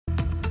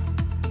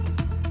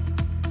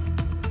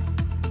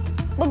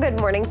Well,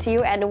 good morning to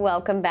you and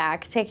welcome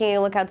back. Taking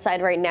a look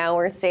outside right now,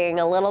 we're seeing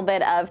a little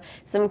bit of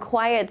some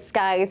quiet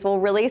skies.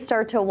 We'll really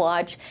start to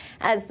watch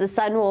as the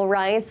sun will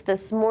rise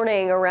this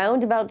morning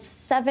around about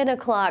 7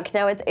 o'clock.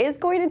 Now, it is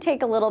going to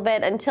take a little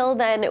bit. Until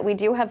then, we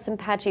do have some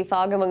patchy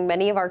fog among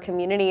many of our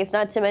communities,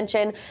 not to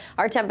mention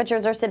our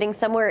temperatures are sitting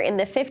somewhere in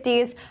the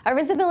 50s. Our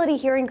visibility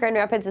here in Grand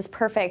Rapids is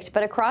perfect,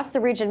 but across the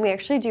region, we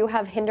actually do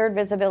have hindered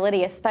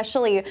visibility,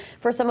 especially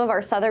for some of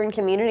our southern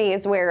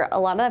communities where a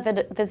lot of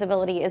that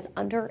visibility is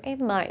under a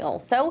mile.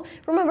 So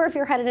remember, if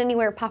you're headed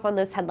anywhere, pop on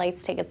those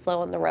headlights, take it slow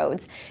on the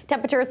roads.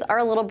 Temperatures are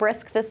a little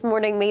brisk this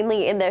morning,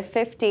 mainly in the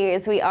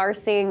 50s. We are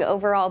seeing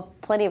overall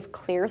plenty of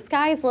clear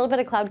skies, a little bit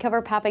of cloud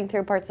cover popping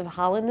through parts of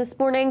Holland this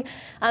morning.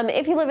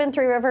 If you live in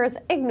Three Rivers,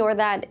 ignore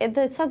that.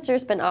 The sun's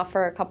just been off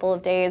for a couple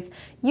of days.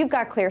 You've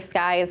got clear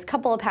skies,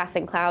 couple of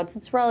passing clouds.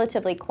 It's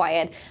relatively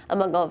quiet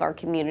among all of our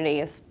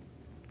communities.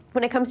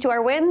 When it comes to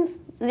our winds,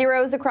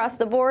 zeros across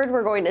the board.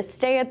 We're going to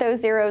stay at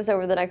those zeros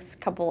over the next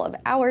couple of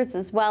hours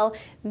as well.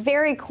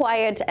 Very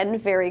quiet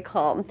and very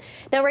calm.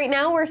 Now, right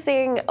now we're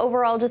seeing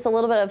overall just a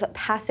little bit of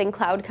passing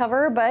cloud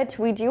cover, but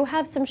we do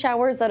have some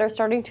showers that are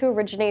starting to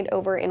originate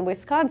over in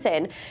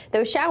Wisconsin.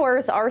 Those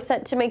showers are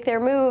set to make their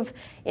move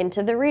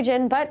into the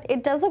region, but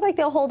it does look like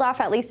they'll hold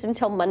off at least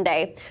until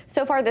Monday.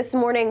 So far this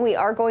morning, we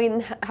are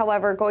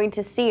however, going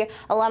to see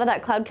a lot of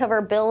that cloud cover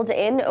build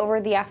in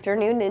over the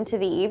afternoon into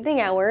the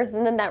evening hours,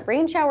 and then that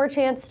rain shower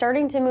chance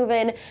starting to move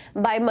in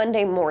by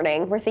Monday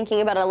morning. We're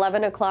thinking about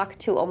 11 o'clock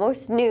to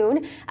almost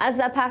noon. As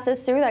that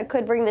passes through, that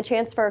could bring the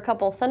chance for a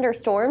couple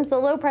thunderstorms. The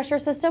low pressure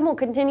system will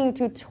continue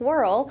to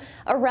twirl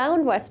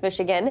around West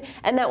Michigan,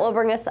 and that will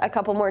bring us a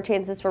couple more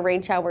chances for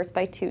rain showers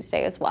by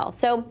Tuesday as well.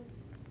 So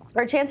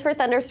our chance for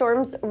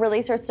thunderstorms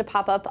really starts to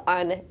pop up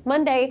on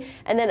Monday,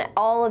 and then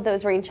all of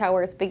those rain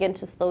showers begin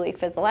to slowly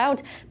fizzle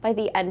out by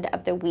the end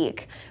of the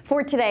week.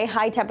 For today,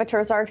 high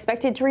temperatures are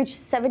expected to reach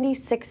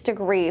 76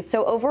 degrees.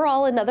 So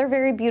overall, another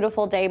very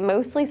beautiful day,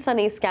 mostly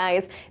sunny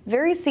skies,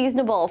 very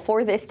seasonable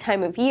for this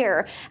time of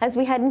year. As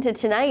we head into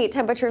tonight,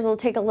 temperatures will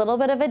take a little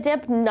bit of a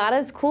dip, not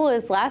as cool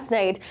as last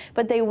night,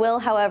 but they will,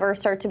 however,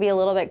 start to be a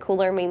little bit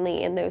cooler,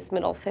 mainly in those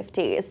middle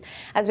 50s.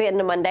 As we head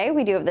into Monday,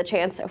 we do have the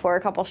chance for a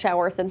couple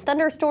showers and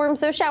thunderstorms.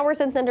 Those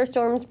showers and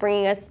thunderstorms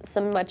bringing us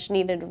some much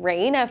needed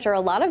rain after a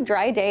lot of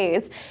dry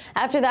days.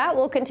 After that,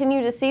 we'll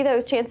continue to see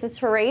those chances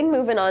for rain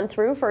moving on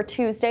through for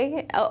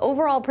Tuesday.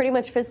 Overall, pretty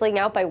much fizzling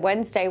out by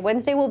Wednesday.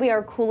 Wednesday will be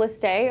our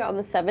coolest day on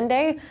the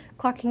 7-day,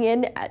 clocking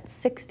in at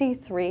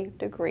 63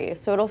 degrees.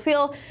 So it'll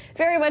feel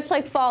very much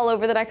like fall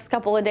over the next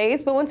couple of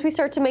days. But once we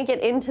start to make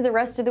it into the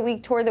rest of the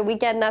week toward the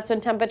weekend, that's when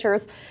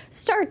temperatures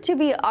start to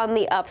be on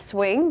the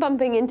upswing,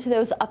 bumping into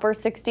those upper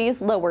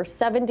 60s, lower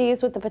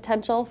 70s with the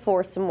potential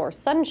for some more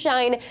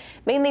sunshine,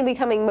 mainly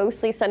becoming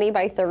mostly sunny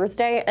by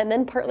Thursday and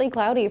then partly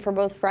cloudy for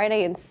both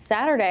Friday and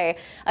Saturday.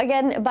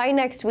 Again, by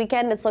next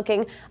weekend, it's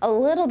looking a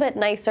little bit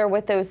nicer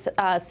with those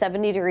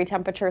 70-degree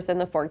temperatures in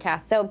the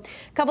forecast. So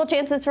a couple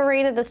chances for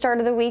rain at the start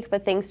of the week,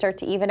 but things start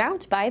to even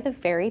out by the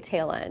very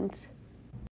tail end.